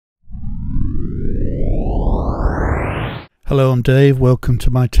Hello, I'm Dave. Welcome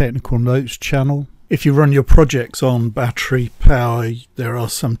to my Technical Notes channel. If you run your projects on battery power, there are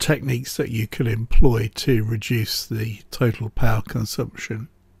some techniques that you can employ to reduce the total power consumption.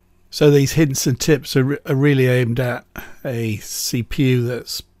 So these hints and tips are really aimed at a CPU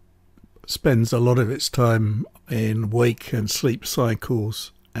that spends a lot of its time in wake and sleep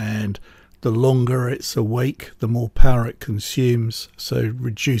cycles, and the longer it's awake, the more power it consumes, so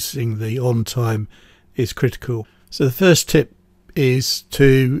reducing the on time is critical. So the first tip is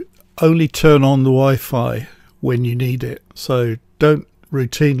to only turn on the Wi-Fi when you need it. So don't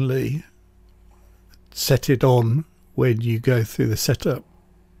routinely set it on when you go through the setup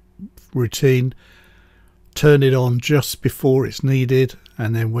routine. Turn it on just before it's needed,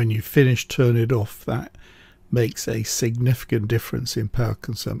 and then when you finish, turn it off. That makes a significant difference in power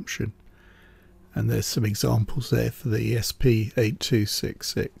consumption. And there's some examples there for the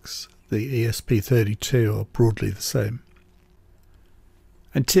ESP3266. The ESP32 are broadly the same.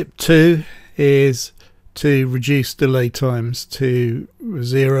 And tip 2 is to reduce delay times to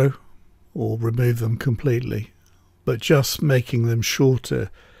 0 or remove them completely. But just making them shorter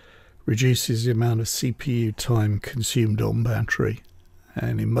reduces the amount of CPU time consumed on battery.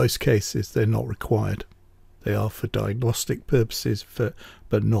 And in most cases they're not required. They are for diagnostic purposes,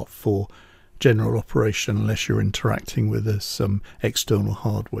 but not for general operation unless you're interacting with some external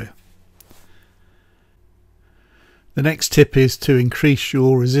hardware. The next tip is to increase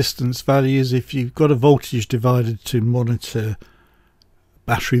your resistance values. If you've got a voltage divider to monitor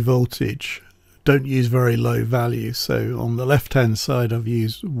battery voltage, don't use very low values. So on the left hand side I've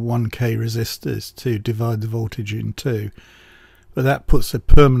used 1k resistors to divide the voltage in two, but that puts a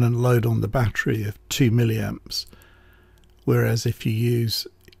permanent load on the battery of 2 milliamps. Whereas if you use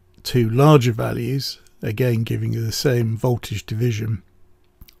two larger values, again giving you the same voltage division,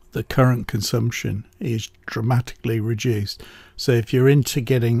 the current consumption is dramatically reduced. So if you're into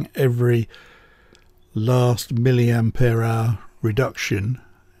getting every last milliampere hour reduction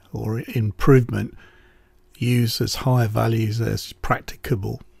or improvement, use as high values as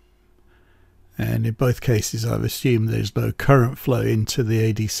practicable. And in both cases I've assumed there's no current flow into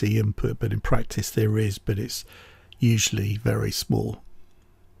the ADC input, but in practice there is, but it's usually very small.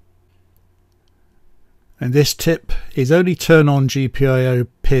 And this tip is only turn on GPIO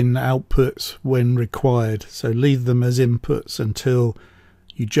pin outputs when required. So leave them as inputs until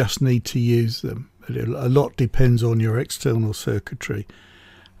you just need to use them. A lot depends on your external circuitry.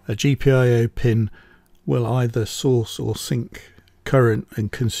 A GPIO pin will either source or sink current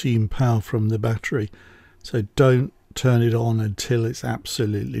and consume power from the battery. So don't turn it on until it's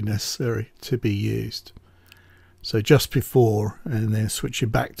absolutely necessary to be used. So just before, and then switch it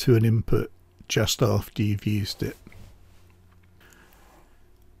back to an input just after you've used it.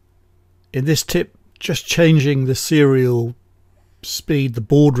 In this tip, just changing the serial speed, the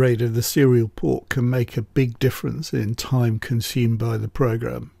baud rate of the serial port, can make a big difference in time consumed by the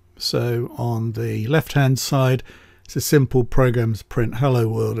program. So on the left hand side, it's a simple program to print hello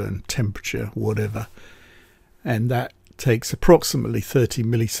world and temperature, whatever, and that takes approximately 30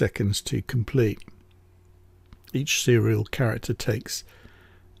 milliseconds to complete. Each serial character takes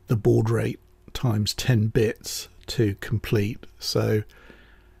the baud rate times 10 bits to complete. So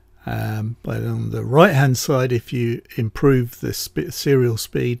but on the right hand side, if you improve the serial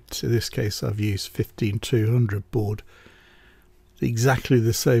speed, to this case I've used 15200 baud, exactly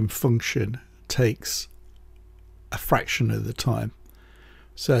the same function takes a fraction of the time.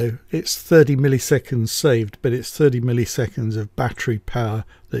 So it's 30 milliseconds saved, but it's 30 milliseconds of battery power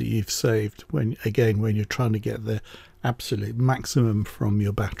that you've saved when you're trying to get the absolute maximum from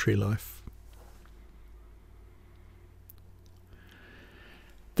your battery life.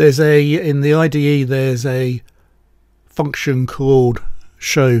 In the IDE there's a function called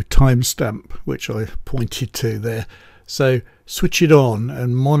show timestamp, which I pointed to there. So switch it on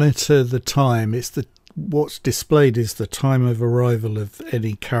and monitor the time. What's displayed is the time of arrival of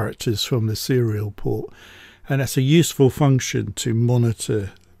any characters from the serial port, and that's a useful function to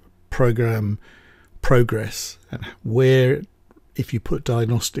monitor program progress, and where, if you put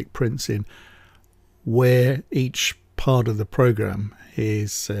diagnostic prints in, where each part of the program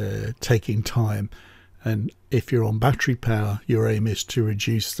is taking time. And if you're on battery power, your aim is to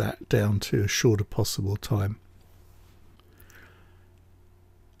reduce that down to a shorter possible time.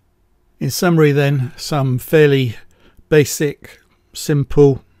 In summary then, some fairly basic,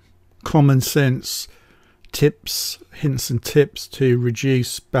 simple, common sense tips, hints and tips to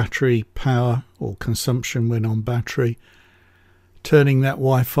reduce battery power or consumption when on battery. Turning that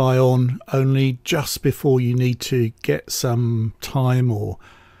Wi-Fi on only just before you need to get some time or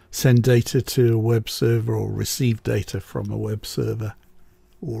send data to a web server or receive data from a web server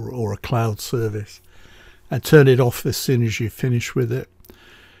or a cloud service, and turn it off as soon as you finish with it.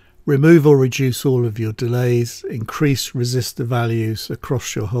 Remove or reduce all of your delays, increase resistor values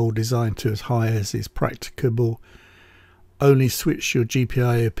across your whole design to as high as is practicable. Only switch your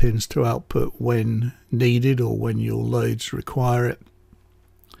GPIO pins to output when needed or when your loads require it.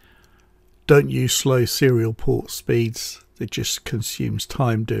 Don't use slow serial port speeds, it just consumes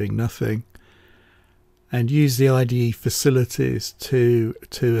time doing nothing. And use the IDE facilities to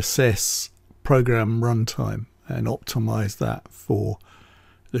assess program runtime and optimize that for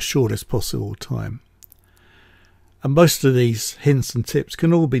the shortest possible time. And most of these hints and tips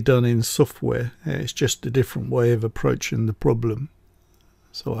can all be done in software. It's just a different way of approaching the problem.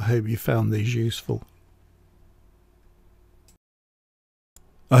 So I hope you found these useful.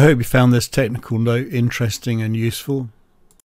 I hope you found this technical note interesting and useful.